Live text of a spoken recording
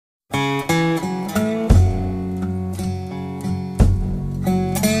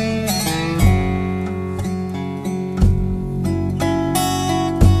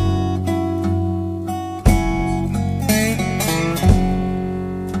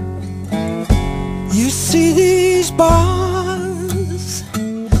see these bars,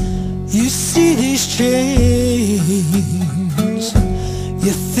 you see these chains.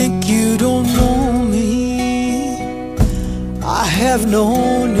 You think you don't know me, I have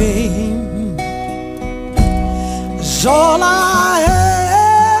no name. It's all I have.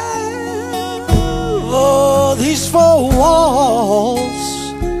 Oh, these four walls,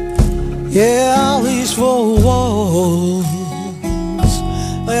 yeah, these four walls.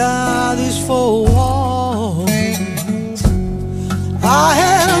 Yeah, these four walls. I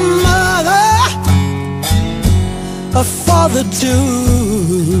had a mother, a father too.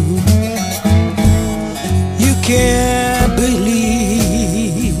 You can't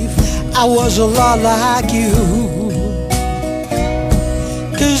believe I was a lot like you.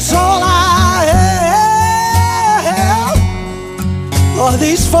 'Cause all I have are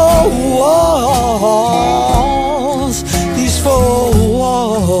these four walls. These four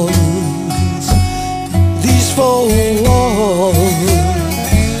walls, these four walls.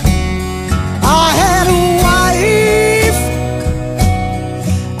 I had a wife,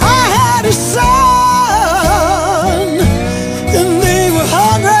 I had a son, and they were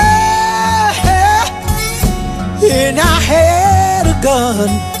hungry, and I had a gun.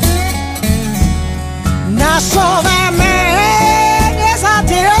 And I saw that man, yes I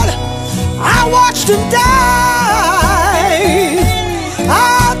did. I watched him die.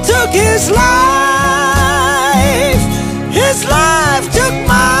 His life took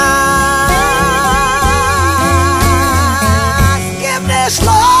mine. Forgiveness,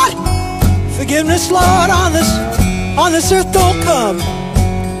 Lord, forgiveness, Lord, on this earth don't come.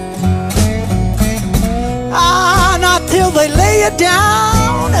 Not till they lay it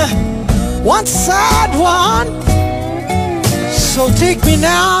down, one side one. So take me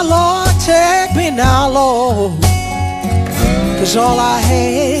now, Lord, take me now, Lord. 'Cause all I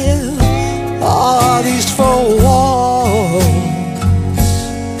have are these four walls,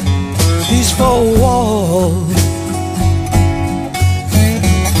 these four walls.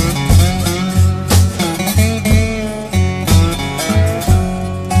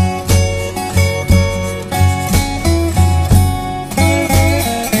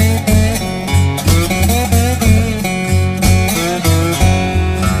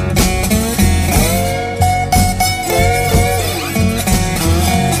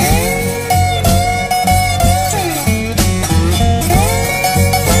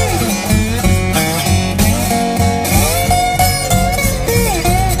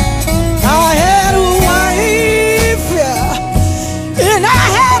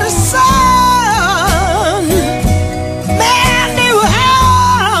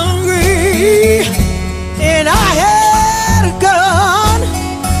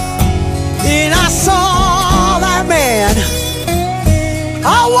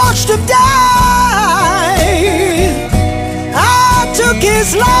 Him die. I took his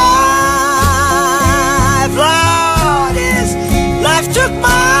life, Lord, his life took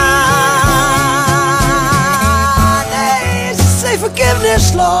mine. Hey, say forgiveness,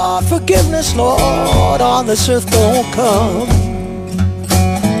 Lord, on this earth don't come.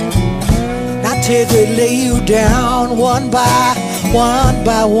 Not till they lay you down one by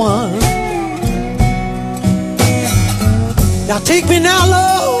one. Now take me now,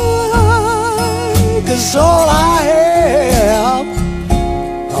 Lord, 'cause all I have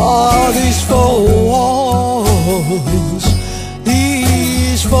are these four walls,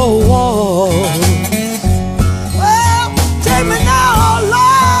 these four walls. Well, take me now,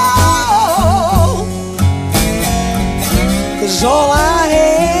 Lord, 'cause all I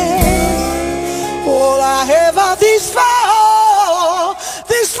have are these four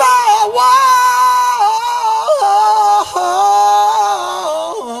walls. Oh